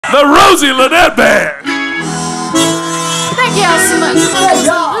The Rosie Ledet Band. Thank y'all so much.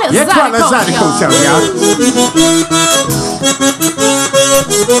 Yeah, try the Zydeco show, y'all.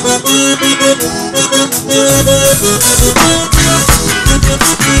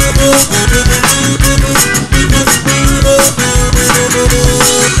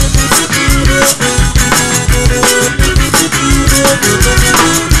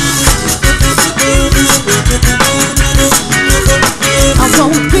 I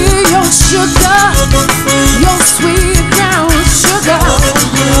won't be your sugar, your sweet brown sugar.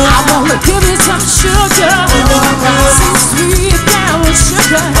 I wanna give you some sugar, some sweet brown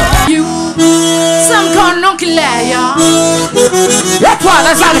sugar. You, some carnuncular, y'all. That's why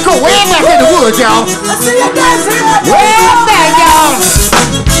that's how to go way back in the woods, y'all. Way back, y'all.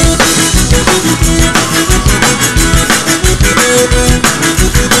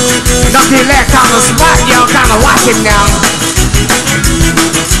 Nothing left on the spot, y'all. Kind of watch him now.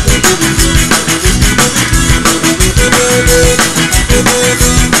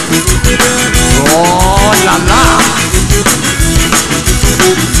 Oh la la.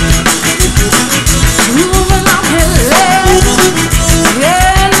 Moving on killer,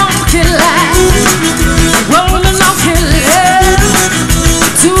 yeah, on killer, rolling on killer,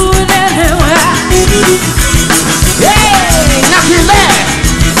 do it anywhere. Hey, knock your leg.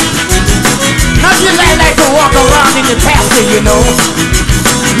 Knock your leg like to walk around in the pasture, you know.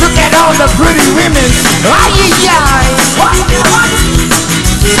 Look at all the pretty women. Ay-yi-yi.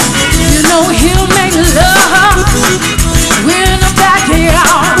 You know he'll make love in the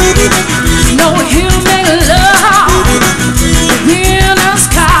backyard. No, he'll make love in the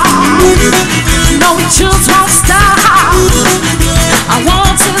sky. No, he just won't stop. I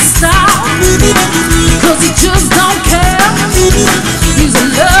want to stop, 'cause he just don't care. He's a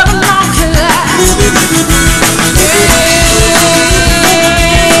loving long killer.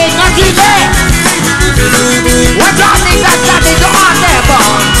 Hey, knock your leg. What y'all think that's got to go on there,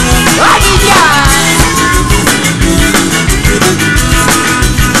 boy? Ay-yi-yi.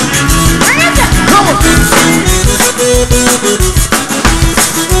 Come on.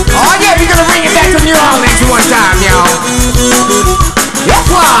 Oh yeah, we're gonna bring it back to New Orleans one time, y'all. Yes,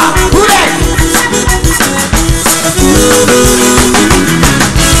 why? Who that?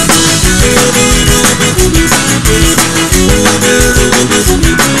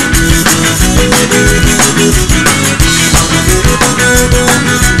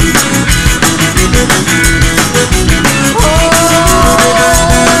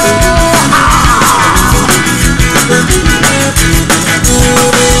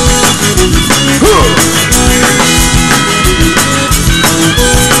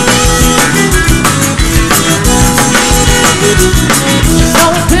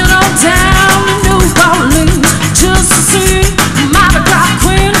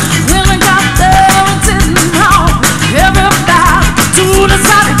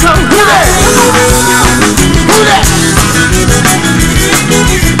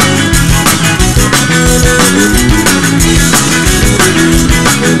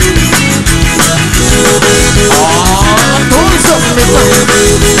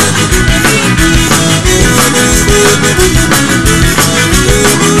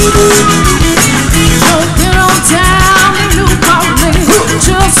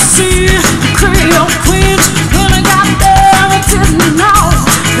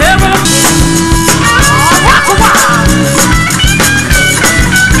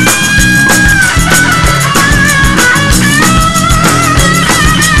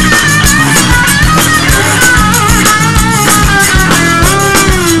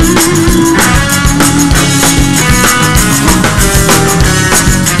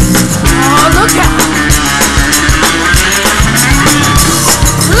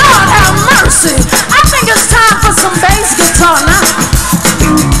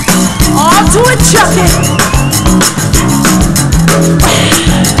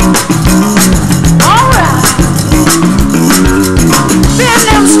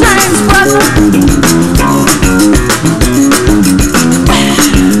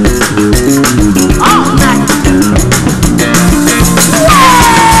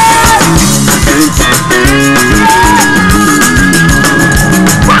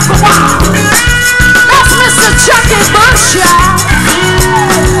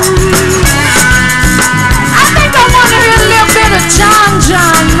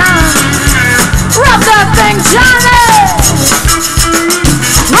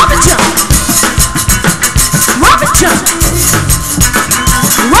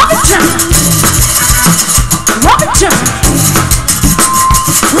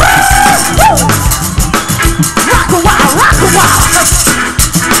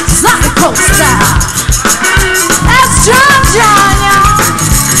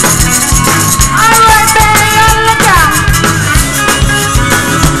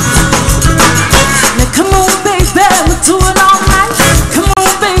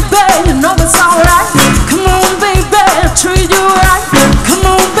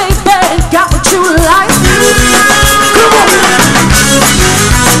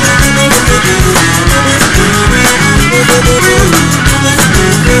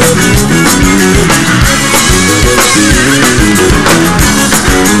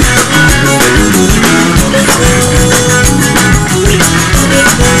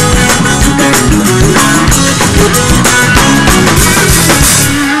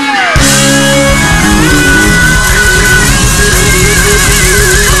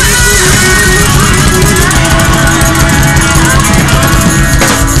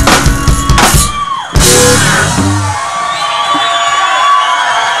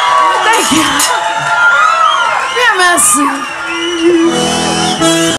 Bien, merci.